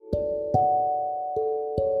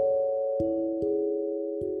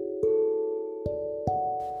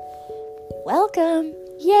Welcome!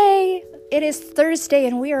 Yay! It is Thursday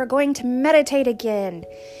and we are going to meditate again.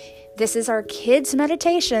 This is our kids'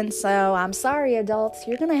 meditation, so I'm sorry, adults.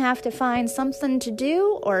 You're going to have to find something to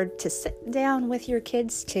do or to sit down with your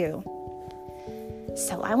kids too.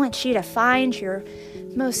 So I want you to find your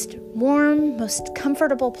most warm, most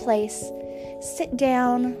comfortable place. Sit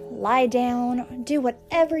down, lie down, do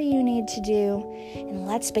whatever you need to do, and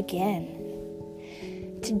let's begin.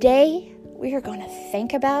 Today, we are going to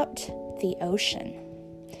think about the ocean.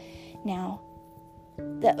 Now,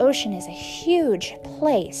 the ocean is a huge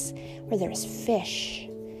place where there's fish,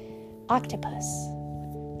 octopus,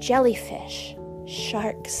 jellyfish,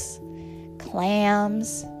 sharks,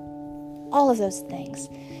 clams, all of those things.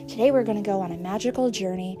 Today we're going to go on a magical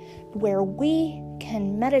journey where we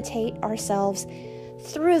can meditate ourselves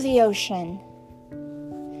through the ocean.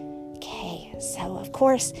 Okay, so of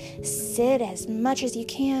course, sit as much as you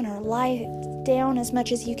can or lie down as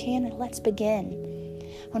much as you can, and let's begin.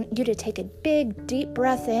 I want you to take a big, deep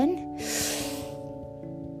breath in.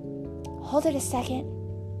 Hold it a second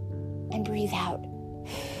and breathe out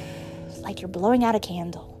like you're blowing out a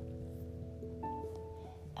candle.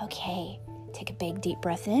 Okay, take a big, deep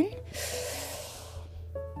breath in.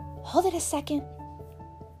 Hold it a second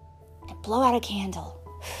and blow out a candle.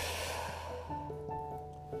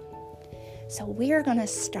 So we are going to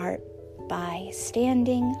start by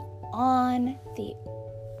standing on the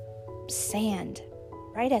sand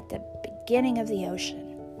right at the beginning of the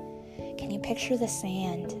ocean. Can you picture the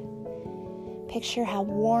sand? Picture how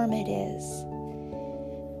warm it is.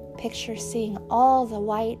 Picture seeing all the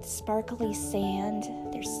white, sparkly sand.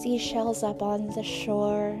 There's seashells up on the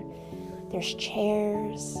shore. There's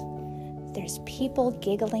chairs. There's people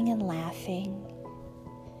giggling and laughing.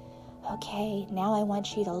 Okay, now I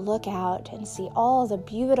want you to look out and see all the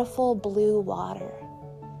beautiful blue water.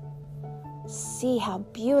 See how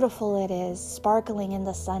beautiful it is, sparkling in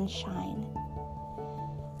the sunshine.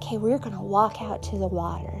 Okay, we're going to walk out to the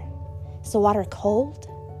water. Is the water cold?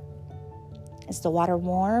 Is the water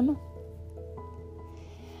warm?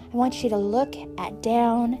 I want you to look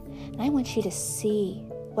down, and I want you to see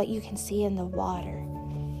what you can see in the water.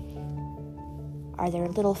 Are there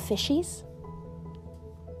little fishies?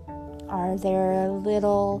 Are there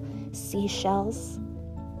little seashells?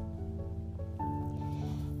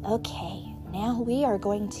 Okay, now we are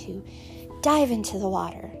going to dive into the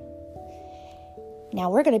water. Now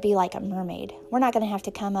we're going to be like a mermaid. We're not going to have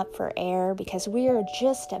to come up for air because we are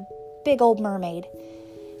just a big old mermaid.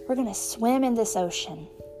 We're going to swim in this ocean.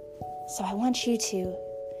 So I want you to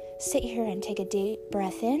sit here and take a deep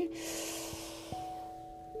breath in.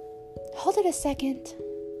 Hold it a second.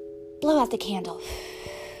 Blow out the candle.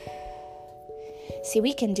 See,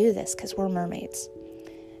 we can do this because we're mermaids.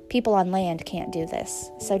 People on land can't do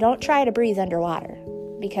this. So don't try to breathe underwater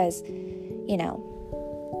because,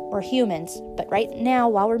 we're humans. But right now,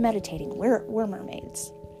 while we're meditating, we're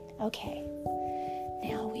mermaids. Okay.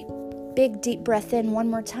 Now we big deep breath in one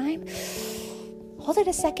more time. Hold it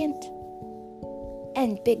a second.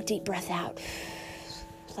 And big deep breath out.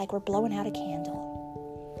 It's like we're blowing out a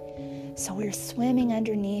candle. So we're swimming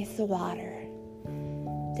underneath the water.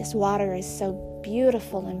 This water is so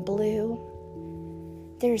beautiful and blue.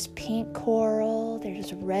 There's pink coral,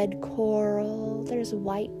 there's red coral, there's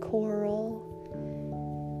white coral,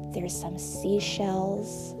 there's some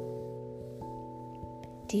seashells.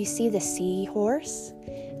 Do you see the seahorse?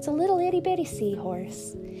 It's a little itty bitty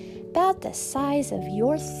seahorse, about the size of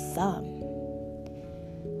your thumb.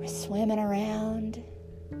 We're swimming around.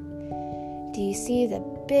 Do you see the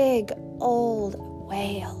big old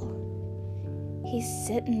whale? He's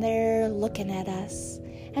sitting there looking at us,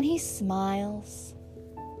 and he smiles.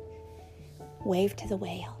 Wave to the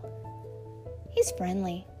whale. He's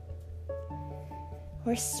friendly.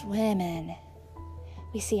 We're swimming.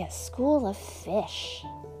 We see a school of fish.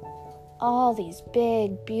 All these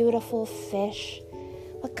big, beautiful fish.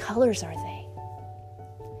 What colors are they?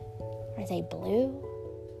 Are they blue?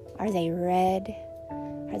 Are they red?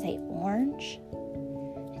 Are they orange?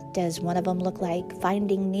 Does one of them look like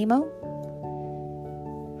Finding Nemo?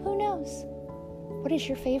 Who knows? What is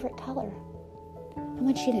your favorite color? I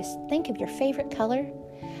want you to think of your favorite color,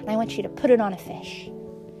 and I want you to put it on a fish.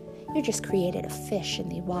 You just created a fish in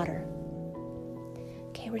the water.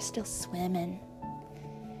 Okay, we're still swimming.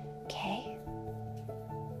 Okay.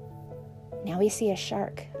 Now we see a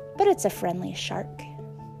shark, but it's a friendly shark.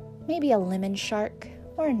 Maybe a lemon shark,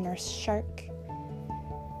 or a nurse shark,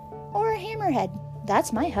 or a hammerhead.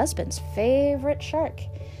 That's my husband's favorite shark,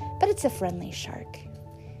 but it's a friendly shark.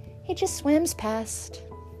 He just swims past.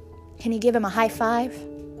 Can you give him a high five?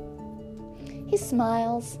 He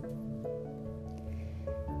smiles.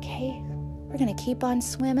 Okay, We're going to keep on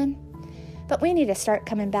swimming, but we need to start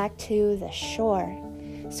coming back to the shore.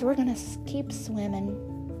 So we're going to keep swimming.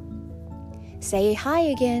 Say hi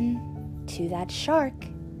again to that shark.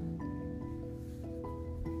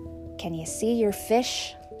 Can you see your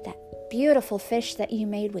fish? That beautiful fish that you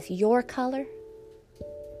made with your color?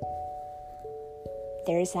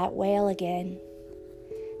 There's that whale again.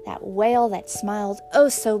 That whale that smiled oh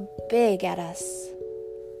so big at us.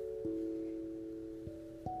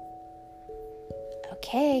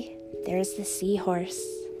 Okay, there's the seahorse.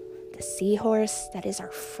 The seahorse that is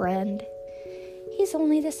our friend. He's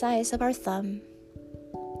only the size of our thumb.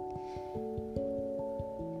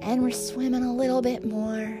 And we're swimming a little bit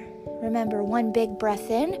more. Remember, one big breath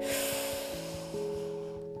in.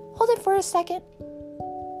 Hold it for a second.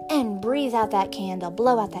 And breathe out that candle.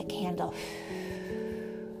 Blow out that candle.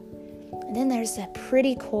 And then there's that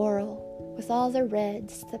pretty coral with all the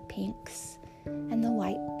reds, the pinks, and the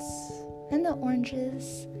whites, and the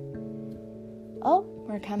oranges. Oh,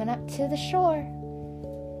 we're coming up to the shore.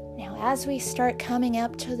 Now, as we start coming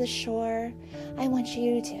up to the shore, I want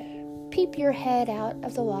you to peep your head out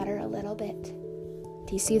of the water a little bit.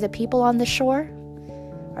 Do you see the people on the shore?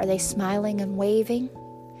 Are they smiling and waving?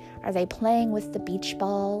 Are they playing with the beach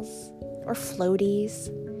balls or floaties?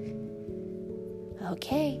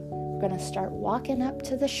 Okay, we're going to start walking up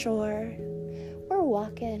to the shore. We're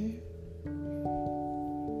walking,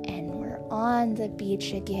 and we're on the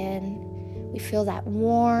beach again. We feel that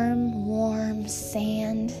warm, warm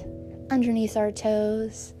sand underneath our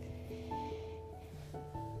toes.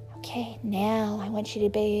 Okay, now I want you to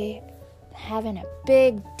be having a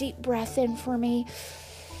big, deep breath in for me.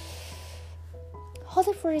 Hold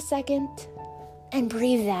it for a second and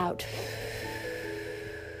breathe out.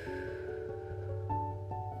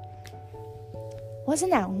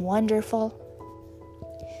 Wasn't that wonderful?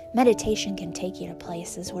 Meditation can take you to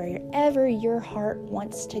places wherever your heart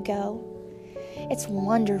wants to go. It's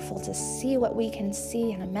wonderful to see what we can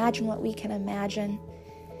see and imagine what we can imagine.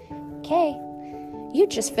 Okay, you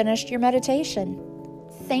just finished your meditation.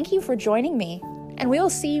 Thank you for joining me, and we will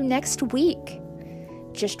see you next week.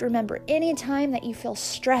 Just remember, anytime that you feel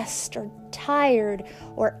stressed or tired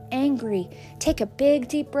or angry, take a big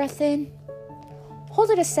deep breath in. Hold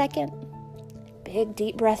it a second. Big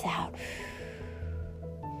deep breath out.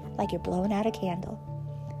 Like you're blowing out a candle.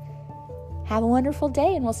 Have a wonderful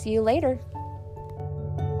day, and we'll see you later.